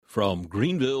From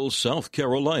Greenville, South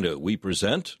Carolina, we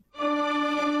present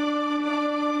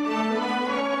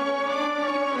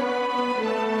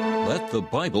Let the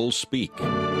Bible Speak.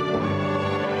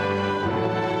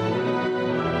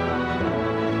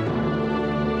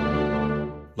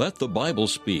 Let the Bible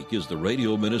Speak is the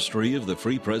radio ministry of the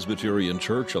Free Presbyterian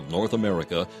Church of North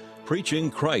America,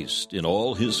 preaching Christ in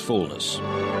all His fullness.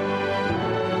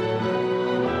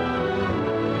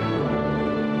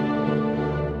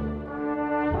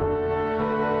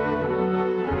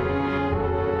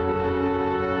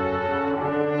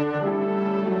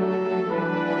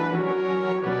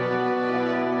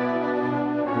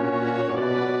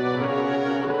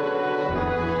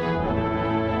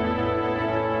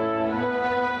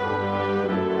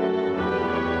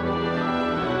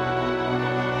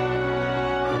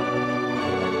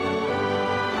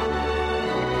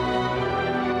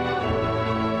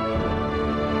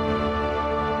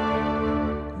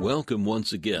 Welcome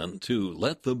once again to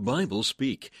Let the Bible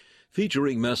Speak,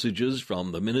 featuring messages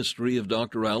from the ministry of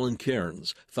Dr. Alan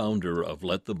Cairns, founder of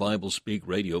Let the Bible Speak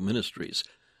Radio Ministries.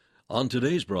 On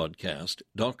today's broadcast,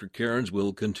 Dr. Cairns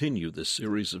will continue this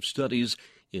series of studies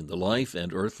in the life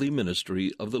and earthly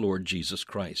ministry of the Lord Jesus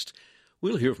Christ.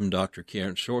 We'll hear from Dr.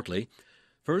 Cairns shortly.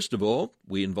 First of all,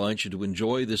 we invite you to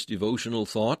enjoy this devotional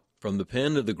thought from the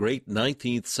pen of the great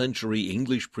 19th century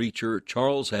English preacher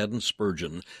Charles Haddon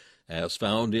Spurgeon, as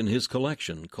found in his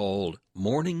collection called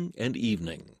Morning and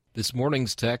Evening. This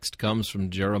morning's text comes from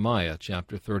Jeremiah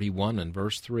chapter 31 and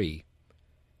verse 3.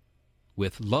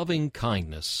 With loving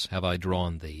kindness have I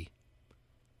drawn thee.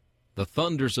 The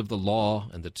thunders of the law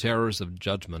and the terrors of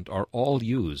judgment are all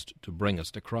used to bring us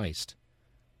to Christ,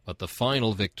 but the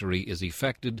final victory is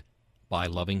effected by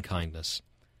loving kindness.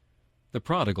 The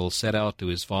prodigal set out to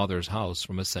his father's house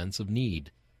from a sense of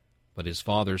need, but his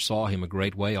father saw him a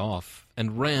great way off,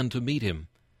 and ran to meet him,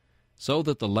 so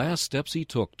that the last steps he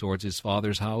took towards his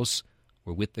father's house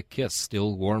were with the kiss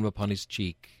still warm upon his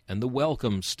cheek, and the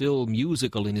welcome still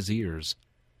musical in his ears.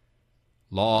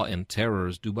 Law and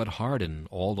terrors do but harden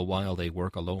all the while they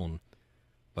work alone,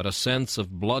 but a sense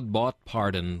of blood-bought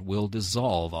pardon will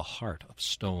dissolve a heart of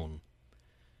stone.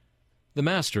 The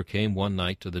master came one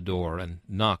night to the door, and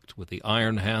knocked with the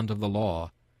iron hand of the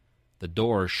law. The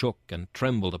door shook and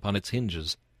trembled upon its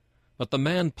hinges, but the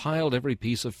man piled every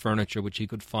piece of furniture which he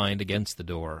could find against the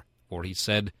door, for he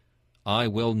said, I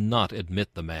will not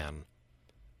admit the man.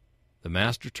 The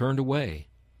master turned away,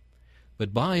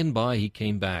 but by and by he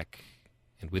came back,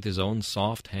 and with his own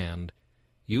soft hand,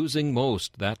 using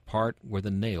most that part where the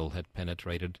nail had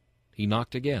penetrated, he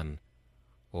knocked again,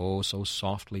 oh, so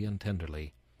softly and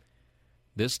tenderly.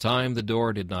 This time the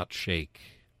door did not shake,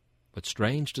 but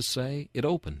strange to say, it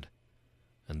opened.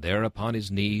 And there upon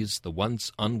his knees the once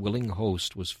unwilling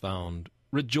host was found,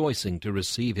 rejoicing to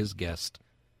receive his guest.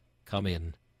 Come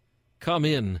in, come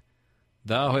in.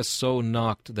 Thou hast so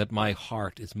knocked that my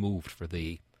heart is moved for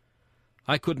thee.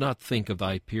 I could not think of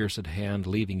thy pierced hand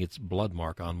leaving its blood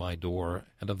mark on my door,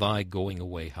 and of thy going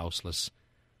away houseless.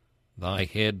 Thy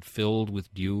head filled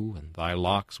with dew, and thy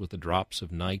locks with the drops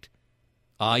of night.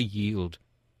 I yield,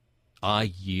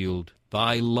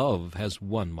 thy love has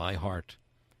won my heart.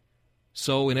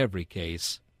 So in every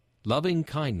case, loving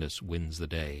kindness wins the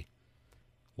day.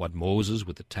 What Moses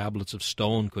with the tablets of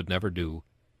stone could never do,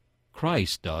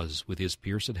 Christ does with his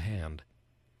pierced hand.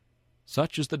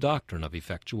 Such is the doctrine of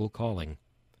effectual calling.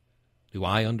 Do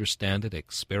I understand it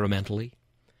experimentally?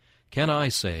 Can I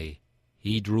say,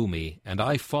 He drew me, and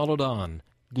I followed on,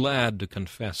 glad to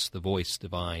confess the voice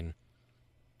divine?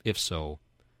 If so,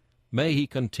 may He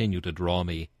continue to draw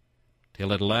me,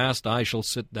 till at last I shall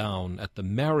sit down at the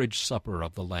marriage supper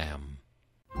of the Lamb.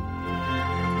 He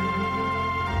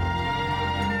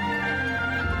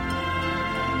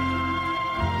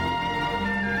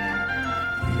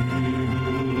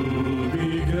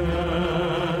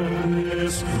began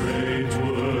this great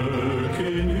work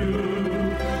in you,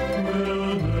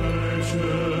 will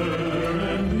nurture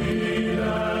and lead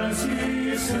as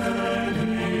He said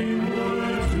He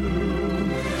would do.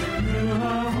 You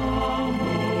have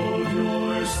humbled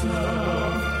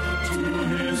yourself to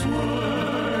His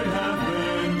word, have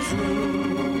been true.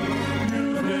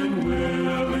 You've been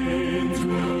willing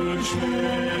to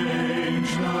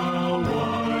change. Now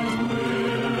what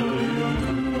will you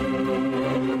do?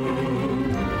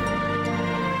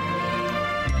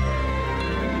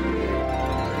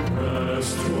 Press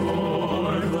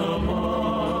toward the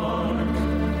mark,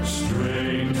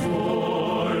 strain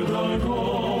toward the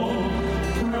goal,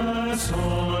 press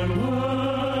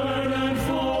onward and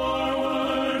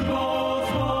forward, both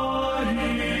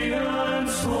body and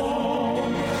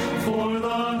soul, for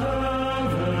the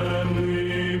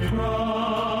heavenly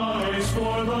prize.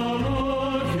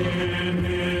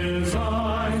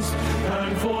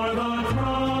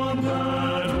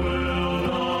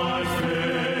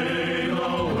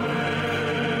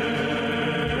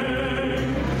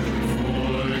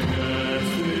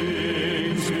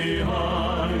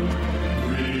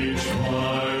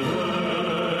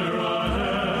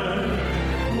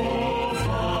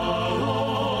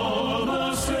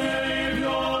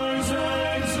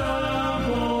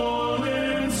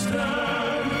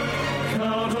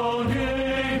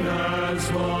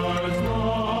 but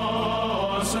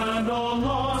loss, and all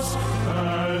loss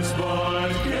as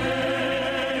but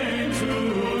gain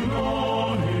to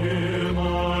know him,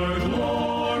 our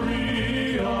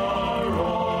glory, our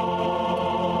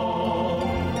all.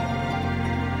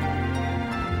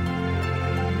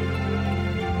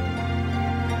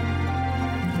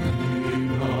 Be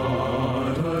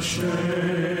not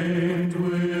ashamed,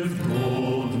 with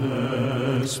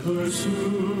boldness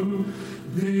pursue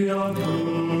the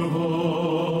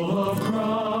approval of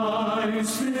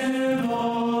Christ in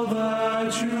all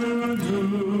that you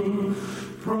do.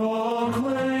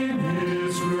 Proclaim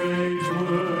his great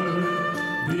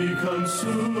word, be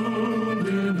consumed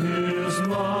in his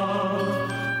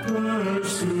love,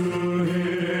 pursue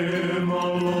him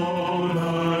alone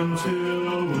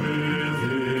until with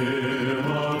him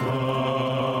above.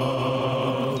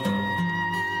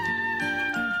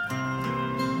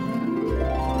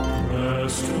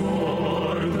 Press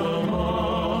toward the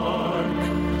mark,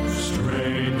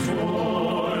 strain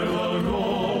toward the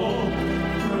goal,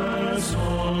 press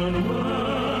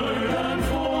onward and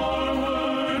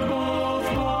forward, both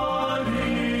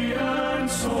body and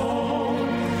soul,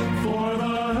 for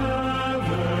the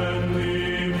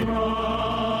heavenly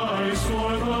prize,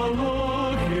 for the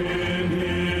look in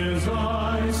his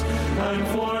eyes, and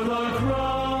for the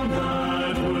crown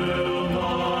that will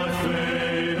not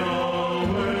fade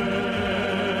away.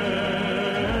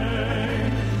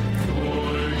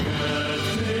 Forget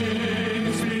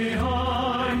things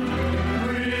behind,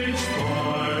 reach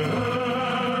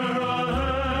farther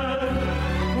ahead.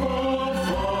 Oh,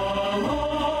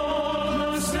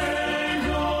 follow the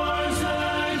Savior's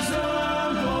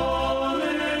example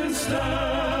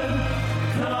instead.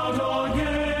 Count all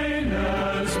gain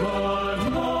as but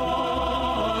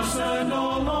loss, and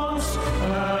all loss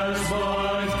as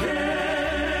but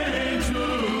gain to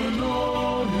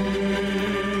know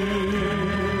him,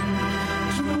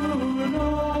 to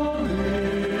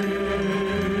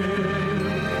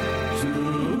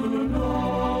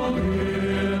know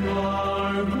him,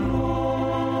 our glory, our all.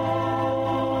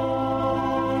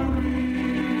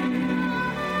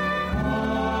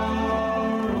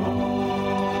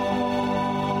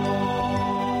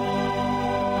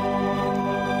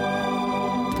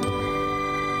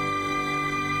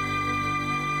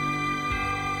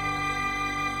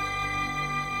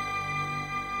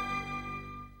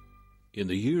 In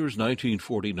the years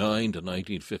 1949 to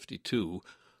 1952,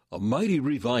 a mighty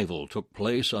revival took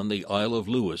place on the Isle of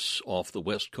Lewis off the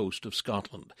west coast of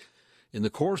Scotland. In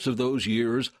the course of those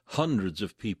years, hundreds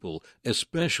of people,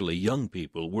 especially young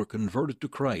people, were converted to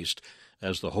Christ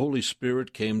as the Holy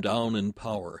Spirit came down in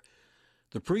power.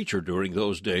 The preacher during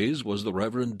those days was the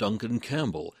Reverend Duncan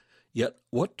Campbell, yet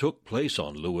what took place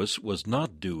on Lewis was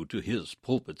not due to his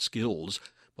pulpit skills,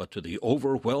 but to the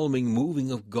overwhelming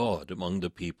moving of God among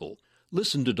the people.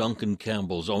 Listen to Duncan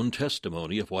Campbell's own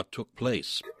testimony of what took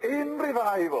place. In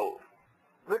revival,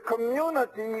 the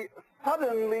community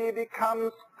suddenly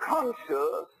becomes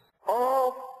conscious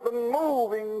of the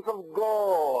movings of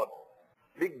God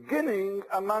beginning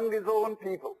among his own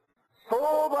people,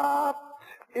 so that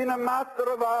in a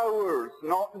matter of hours,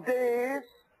 not days,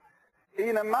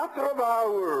 in a matter of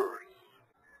hours,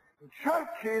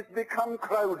 churches become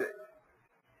crowded.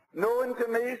 No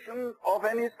intimation of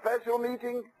any special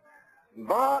meeting,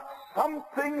 but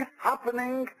something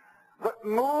happening that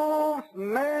moves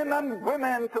men and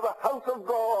women to the house of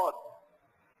God.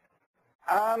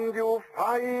 And you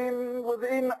find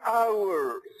within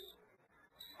hours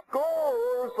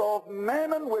scores of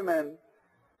men and women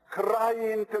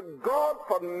crying to God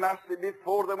for mercy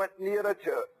before they went near a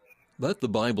church. Let the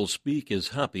Bible Speak is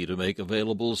happy to make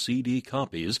available CD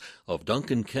copies of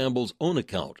Duncan Campbell's own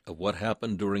account of what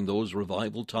happened during those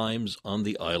revival times on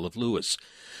the Isle of Lewis.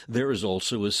 There is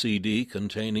also a CD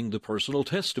containing the personal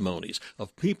testimonies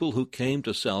of people who came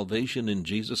to salvation in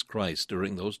Jesus Christ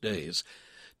during those days.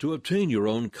 To obtain your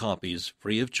own copies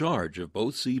free of charge of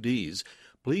both CDs,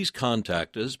 please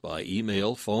contact us by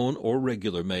email, phone, or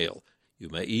regular mail. You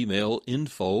may email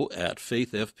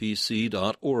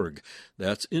info@faithfpc.org.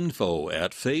 That's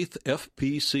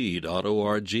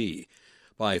info@faithfpc.org.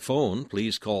 By phone,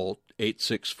 please call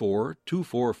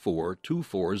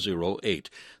 864-244-2408.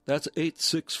 That's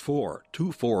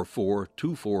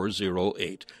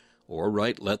 864-244-2408. Or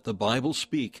write Let the Bible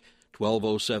Speak,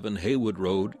 1207 Haywood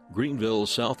Road, Greenville,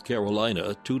 South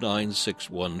Carolina,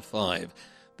 29615.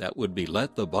 That would be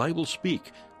Let the Bible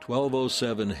Speak,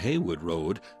 1207 Haywood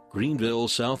Road, Greenville,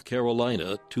 South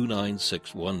Carolina,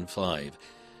 29615.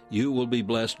 You will be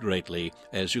blessed greatly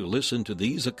as you listen to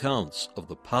these accounts of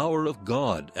the power of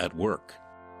God at work.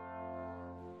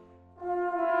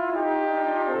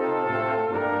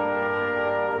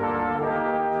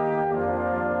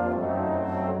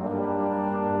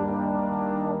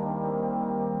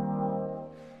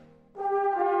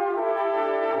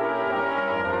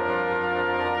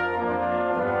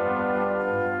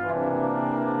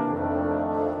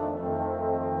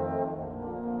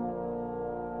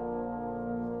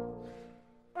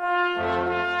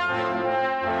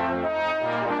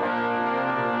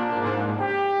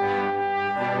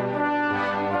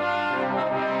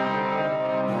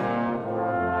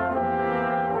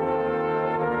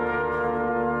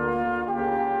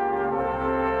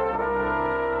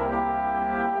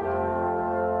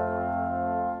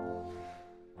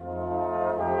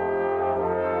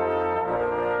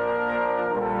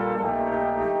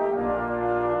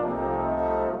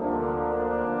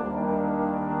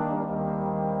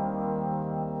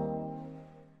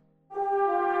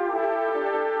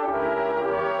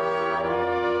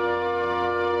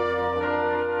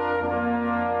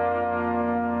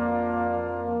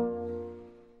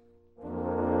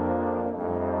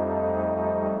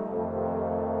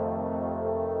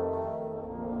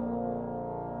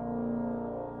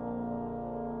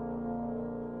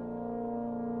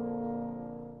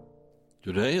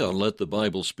 Today on Let the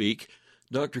Bible Speak,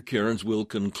 Dr. Cairns will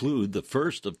conclude the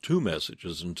first of two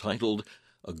messages entitled,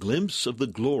 A Glimpse of the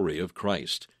Glory of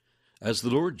Christ. As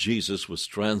the Lord Jesus was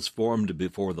transformed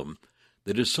before them,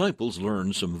 the disciples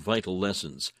learned some vital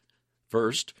lessons.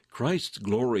 First, Christ's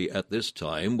glory at this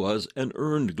time was an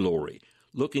earned glory,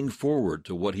 looking forward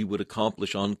to what he would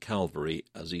accomplish on Calvary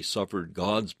as he suffered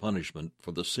God's punishment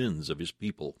for the sins of his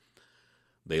people.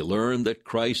 They learned that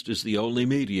Christ is the only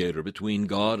mediator between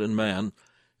God and man,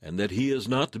 and that he is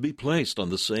not to be placed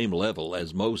on the same level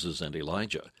as Moses and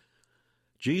Elijah.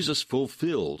 Jesus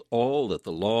fulfilled all that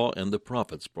the law and the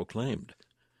prophets proclaimed.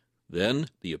 Then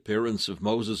the appearance of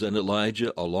Moses and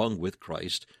Elijah along with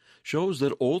Christ shows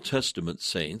that Old Testament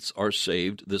saints are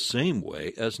saved the same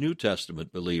way as New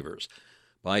Testament believers,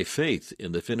 by faith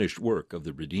in the finished work of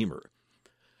the Redeemer.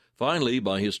 Finally,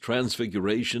 by his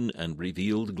transfiguration and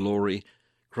revealed glory,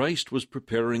 Christ was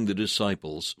preparing the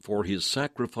disciples for his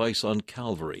sacrifice on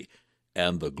Calvary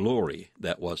and the glory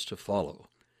that was to follow.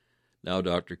 Now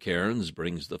Dr. Cairns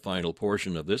brings the final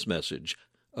portion of this message,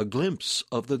 A Glimpse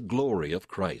of the Glory of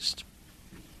Christ.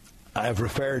 I have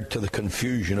referred to the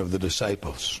confusion of the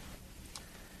disciples.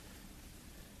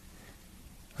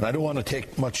 And I don't want to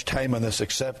take much time on this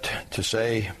except to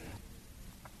say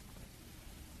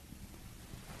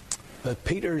that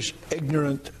Peter's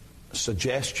ignorant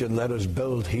suggestion, let us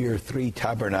build here 3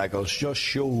 tabernacles, just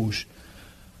shows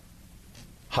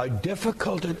how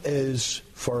difficult it is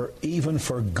even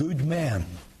for good men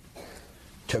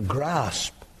to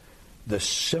grasp the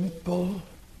simple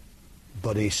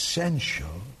but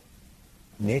essential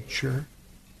nature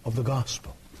of the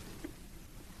gospel.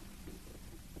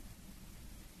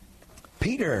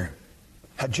 Peter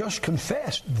had just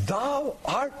confessed, "Thou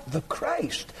art the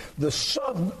Christ, the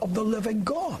Son of the living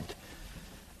God."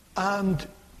 And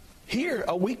here,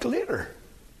 a week later,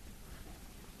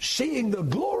 seeing the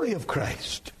glory of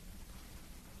Christ,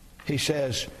 he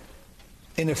says,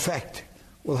 in effect,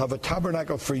 we'll have a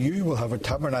tabernacle for you, we'll have a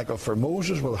tabernacle for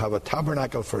Moses, we'll have a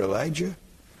tabernacle for Elijah.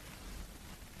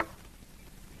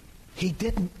 He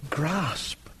didn't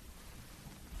grasp.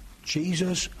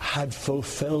 Jesus had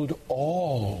fulfilled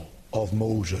all of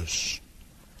Moses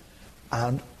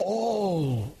and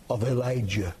all of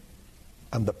Elijah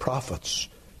and the prophets.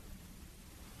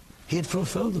 He had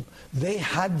fulfilled them. They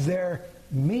had their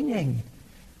meaning.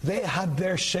 They had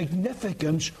their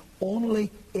significance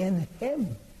only in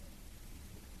him.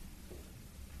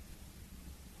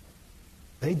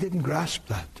 They didn't grasp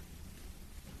that.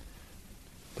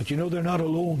 But you know, they're not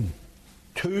alone.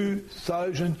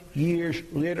 2,000 years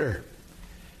later,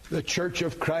 the Church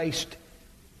of Christ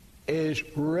is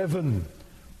riven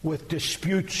with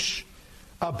disputes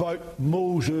about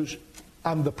Moses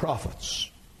and the prophets.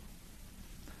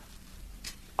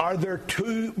 Are there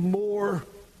 2 more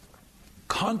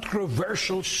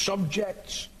controversial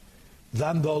subjects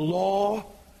than the law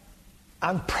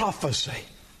and prophecy?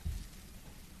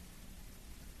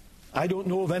 I don't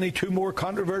know of any 2 more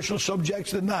controversial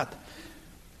subjects than that.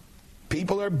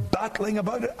 People are battling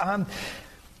about it, and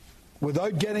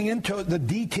without getting into the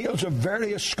details of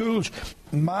various schools,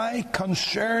 my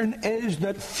concern is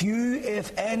that few,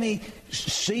 if any,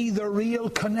 see the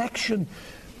real connection.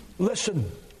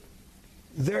 Listen,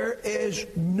 there is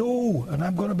no, and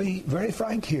I'm going to be very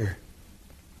frank here,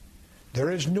 there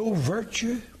is no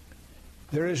virtue,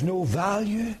 there is no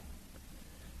value,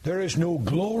 there is no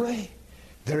glory,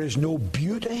 there is no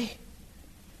beauty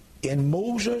in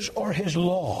Moses or his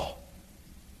law,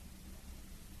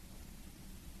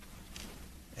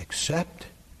 except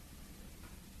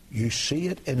you see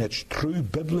it in its true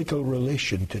biblical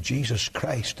relation to Jesus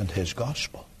Christ and his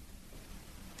gospel.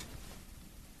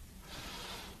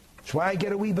 That's why I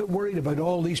get a wee bit worried about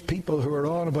all these people who are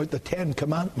on about the 10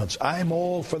 Commandments. I'm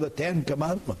all for the 10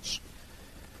 Commandments.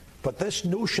 But this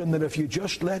notion that if you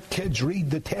just let kids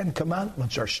read the 10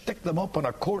 Commandments or stick them up on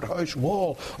a courthouse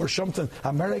wall or something,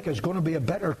 America's going to be a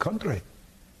better country.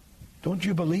 Don't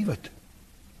you believe it?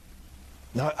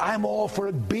 Now, I'm all for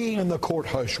it being in the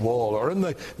courthouse wall or in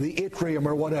the atrium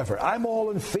or whatever. I'm all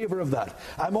in favor of that.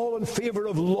 I'm all in favor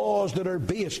of laws that are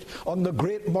based on the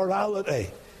great morality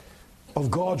of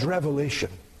God's revelation.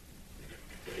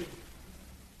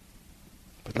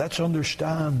 But let's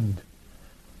understand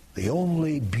the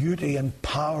only beauty and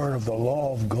power of the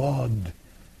law of God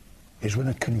is when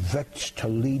it convicts to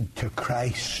lead to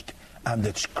Christ. And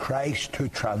it's Christ who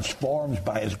transforms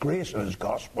by his grace and his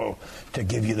gospel to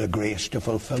give you the grace to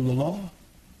fulfill the law.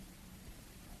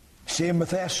 Same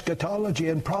with eschatology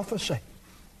and prophecy.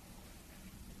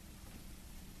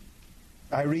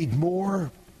 I read more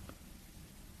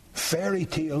fairy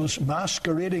tales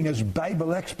masquerading as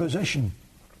Bible exposition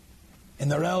in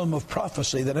the realm of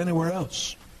prophecy than anywhere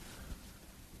else.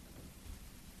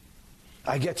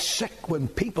 I get sick when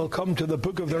people come to the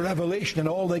book of the Revelation and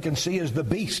all they can see is the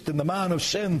beast and the man of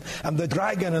sin and the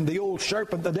dragon and the old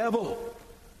serpent, the devil.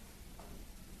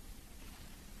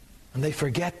 And they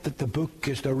forget that the book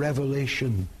is the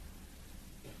revelation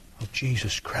of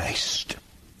Jesus Christ.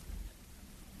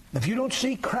 If you don't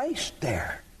see Christ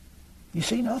there, you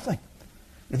see nothing.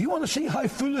 If you want to see how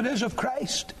full it is of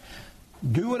Christ,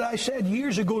 do what I said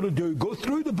years ago to do. Go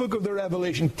through the book of the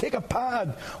Revelation, take a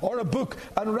pad or a book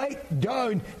and write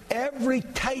down every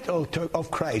title of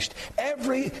Christ,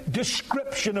 every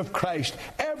description of Christ,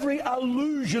 every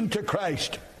allusion to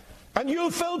Christ, and you'll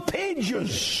fill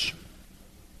pages.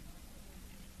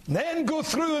 Then go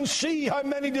through and see how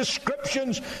many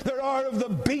descriptions there are of the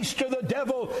beast or the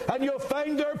devil, and you'll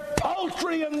find they're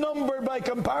paltry in number by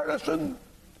comparison.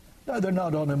 Now, they're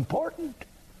not unimportant.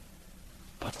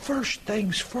 But first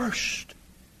things first,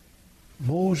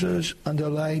 Moses and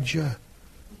Elijah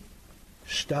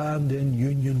stand in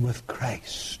union with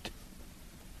Christ.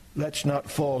 Let's not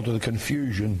fall to the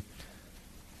confusion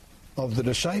of the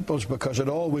disciples, because it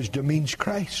always demeans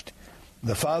Christ.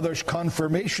 The Father's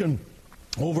confirmation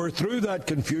overthrew that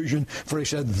confusion, for he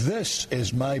said, "This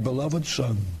is my beloved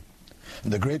Son."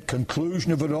 And the great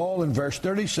conclusion of it all in verse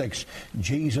 36,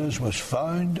 Jesus was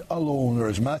found alone, or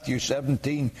as Matthew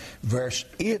 17 verse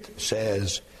 8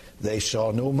 says, they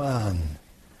saw no man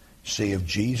save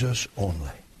Jesus only.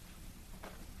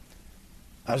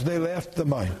 As they left the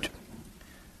mount,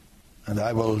 and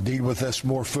I will deal with this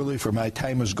more fully for my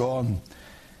time is gone,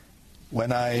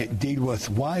 when I deal with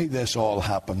why this all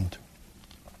happened.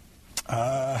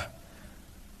 But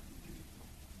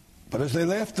as they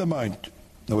left the mount,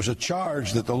 there was a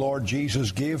charge that the Lord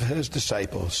Jesus gave his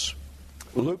disciples.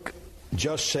 Luke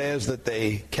just says that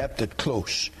they kept it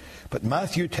close. But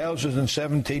Matthew tells us in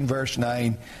 17 verse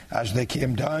 9, as they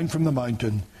came down from the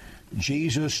mountain,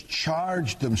 Jesus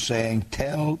charged them, saying,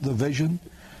 "Tell the vision,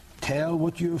 tell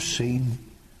what you have seen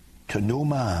to no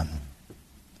man,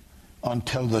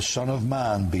 until the Son of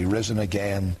Man be risen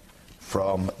again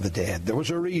from the dead." There was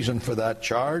a reason for that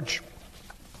charge.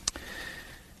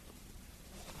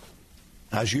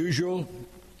 As usual,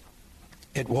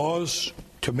 it was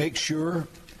to make sure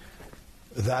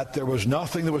that there was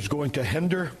nothing that was going to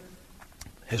hinder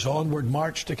his onward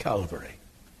march to Calvary.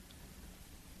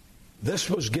 This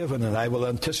was given, and I will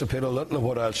anticipate a little of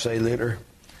what I'll say later,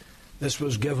 this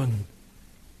was given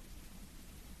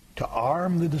to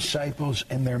arm the disciples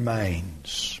in their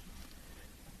minds,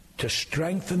 to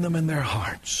strengthen them in their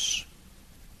hearts.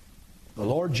 The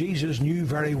Lord Jesus knew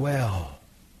very well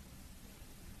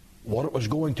what it was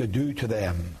going to do to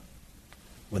them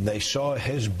when they saw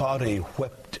his body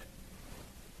whipped,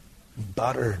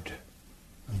 battered,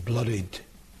 and bloodied,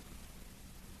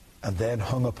 and then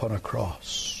hung upon a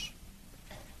cross.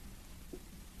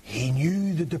 He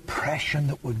knew the depression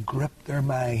that would grip their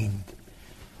mind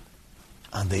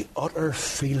and the utter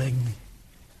feeling.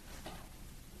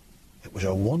 It was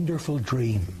a wonderful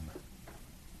dream.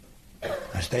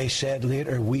 As they said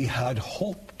later, we had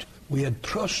hoped, we had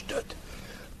trusted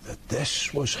that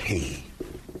this was he.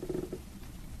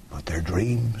 But their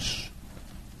dreams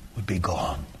would be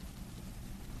gone.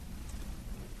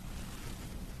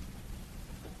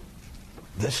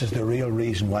 This is the real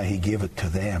reason why he gave it to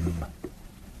them.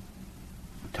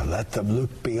 To let them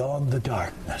look beyond the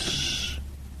darkness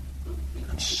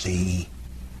and see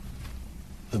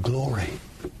the glory.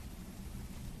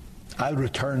 I'll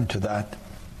return to that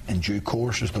in due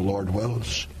course as the Lord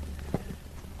wills.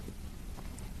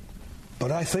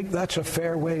 But I think that's a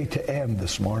fair way to end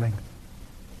this morning.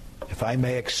 If I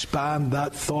may expand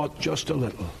that thought just a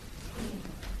little.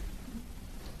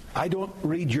 I don't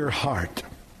read your heart.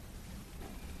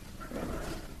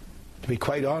 To be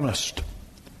quite honest,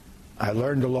 I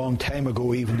learned a long time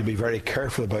ago even to be very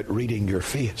careful about reading your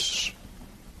face.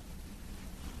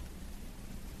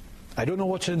 I don't know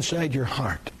what's inside your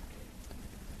heart.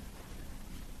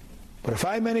 But if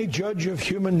I'm any judge of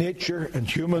human nature and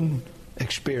human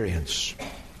experience,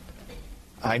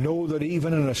 I know that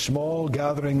even in a small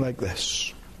gathering like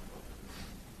this,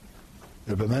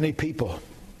 there will be many people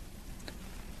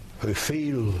who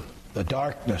feel the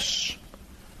darkness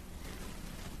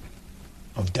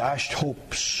of dashed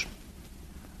hopes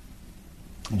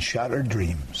and shattered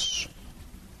dreams.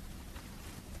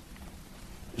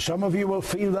 Some of you will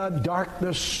feel that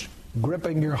darkness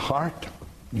gripping your heart,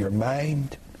 your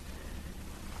mind.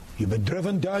 You've been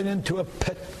driven down into a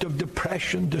pit of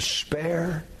depression,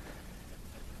 despair,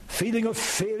 feeling of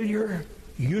failure,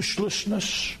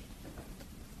 uselessness.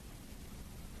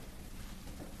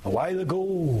 A while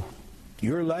ago,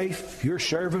 your life, your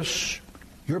service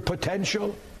your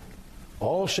potential,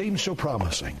 all seems so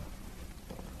promising.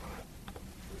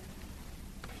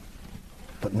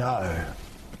 But now,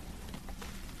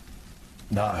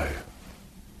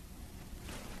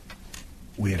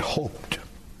 we had hoped,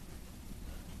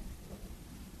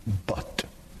 but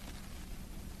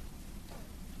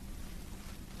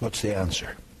what's the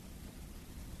answer?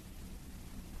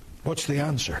 What's the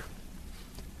answer?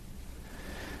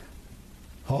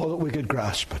 Oh, that we could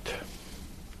grasp it.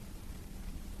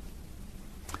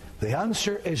 The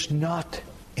answer is not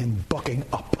in bucking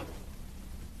up.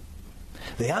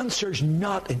 The answer is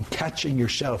not in catching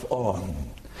yourself on.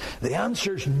 The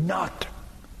answer is not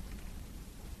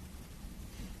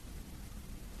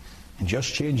in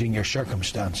just changing your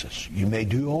circumstances. You may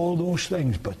do all those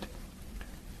things, but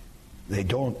they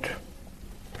don't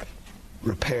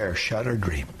repair shattered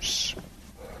dreams.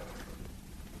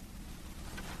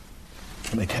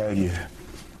 Let me tell you,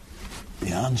 the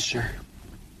answer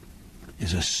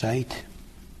is a sight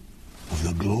of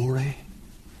the glory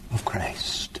of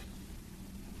Christ.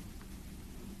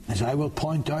 As I will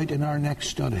point out in our next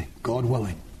study, God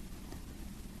willing,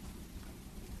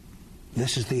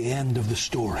 this is the end of the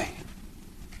story.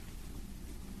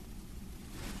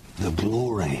 The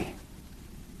glory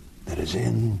that is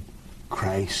in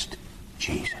Christ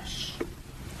Jesus.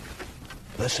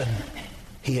 Listen,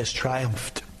 he has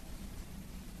triumphed.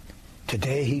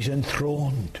 Today he's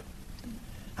enthroned,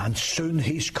 and soon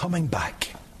he's coming back.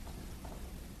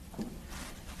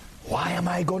 Why am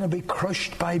I going to be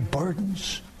crushed by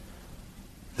burdens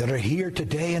that are here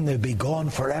today and they'll be gone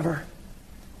forever?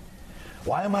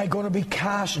 Why am I going to be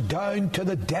cast down to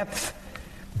the depth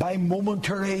by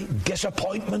momentary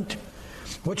disappointment,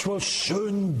 which will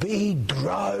soon be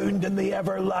drowned in the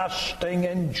everlasting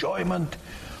enjoyment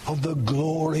of the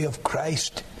glory of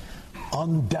Christ,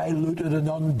 undiluted and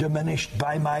undiminished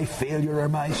by my failure or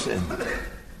my sin?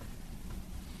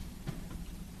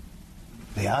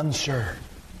 The answer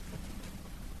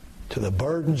to the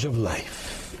burdens of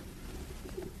life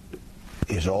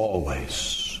is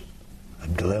always a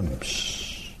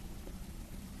glimpse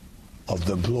of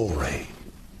the glory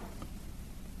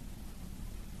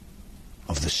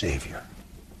of the Savior.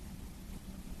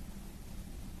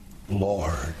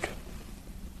 Lord,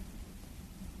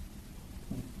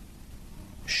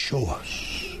 show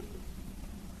us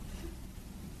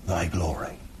thy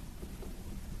glory.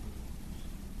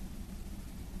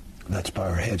 Let's bow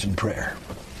our heads in prayer.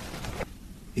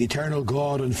 Eternal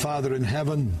God and Father in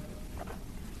heaven,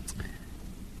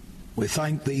 we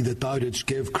thank thee that thou didst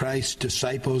give Christ's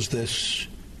disciples this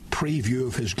preview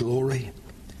of his glory.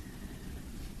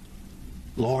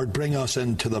 Lord, bring us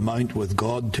into the mount with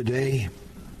God today.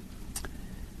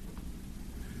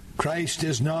 Christ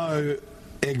is now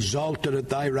exalted at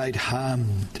thy right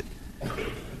hand.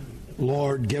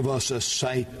 Lord, give us a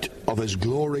sight of his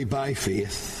glory by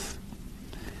faith.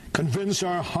 Convince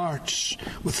our hearts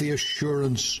with the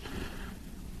assurance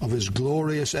of his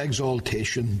glorious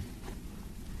exaltation.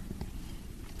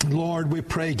 Lord, we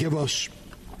pray, give us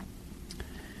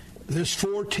this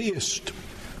foretaste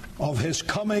of his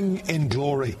coming in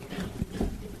glory.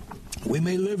 We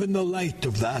may live in the light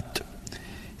of that,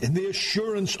 in the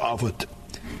assurance of it,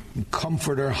 and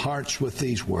comfort our hearts with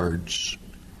these words.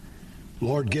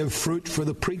 Lord, give fruit for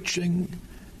the preaching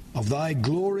of thy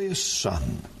glorious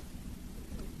Son.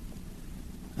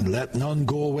 And let none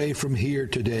go away from here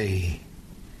today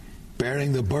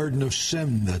bearing the burden of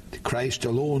sin that Christ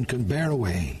alone can bear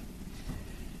away,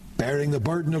 bearing the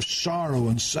burden of sorrow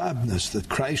and sadness that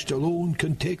Christ alone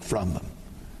can take from them.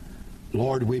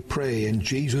 Lord, we pray in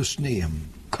Jesus' name,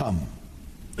 come.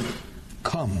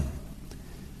 Come.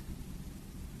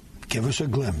 Give us a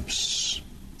glimpse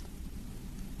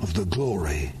of the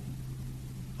glory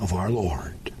of our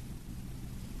Lord.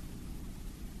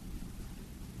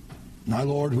 Now,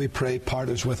 Lord, we pray, part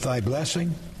us with thy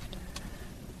blessing.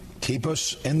 Keep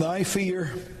us in thy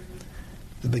fear,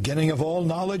 the beginning of all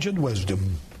knowledge and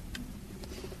wisdom.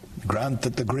 Grant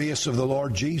that the grace of the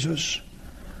Lord Jesus,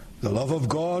 the love of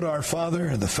God our Father,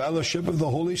 and the fellowship of the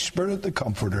Holy Spirit, the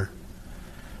Comforter,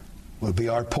 will be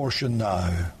our portion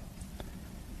now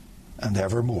and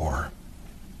evermore.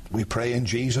 We pray in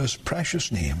Jesus'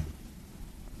 precious name.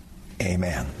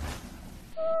 Amen.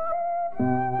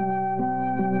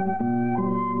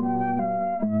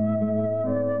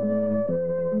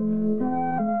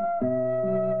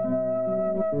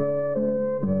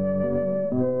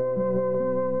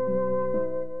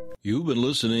 You've been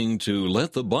listening to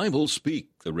Let the Bible Speak,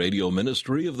 the radio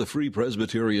ministry of the Free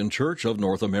Presbyterian Church of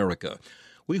North America.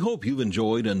 We hope you've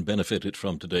enjoyed and benefited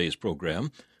from today's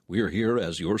program. We are here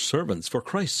as your servants for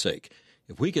Christ's sake.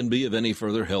 If we can be of any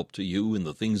further help to you in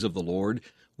the things of the Lord,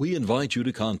 we invite you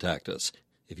to contact us.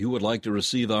 If you would like to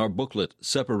receive our booklet,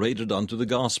 Separated unto the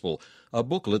Gospel, a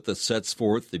booklet that sets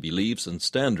forth the beliefs and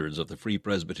standards of the Free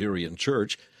Presbyterian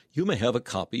Church, you may have a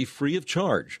copy free of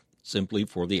charge, simply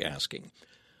for the asking.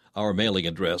 Our mailing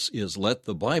address is Let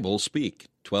the Bible Speak,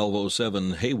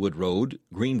 1207 Haywood Road,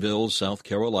 Greenville, South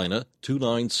Carolina,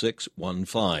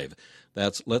 29615.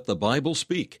 That's Let the Bible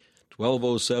Speak,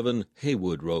 1207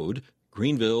 Haywood Road,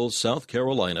 Greenville, South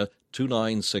Carolina,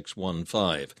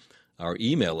 29615. Our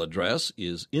email address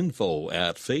is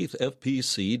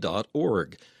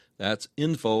info@faithfpc.org. That's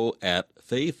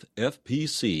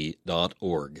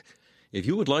info@faithfpc.org. If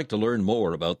you would like to learn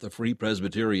more about the Free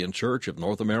Presbyterian Church of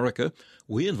North America,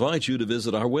 we invite you to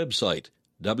visit our website,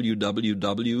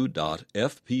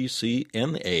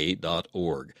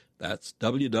 www.fpcna.org. That's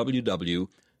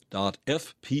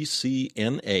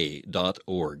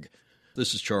www.fpcna.org.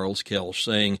 This is Charles Kelsch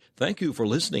saying thank you for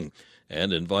listening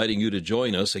and inviting you to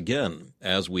join us again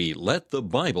as we Let the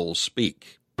Bible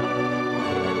Speak.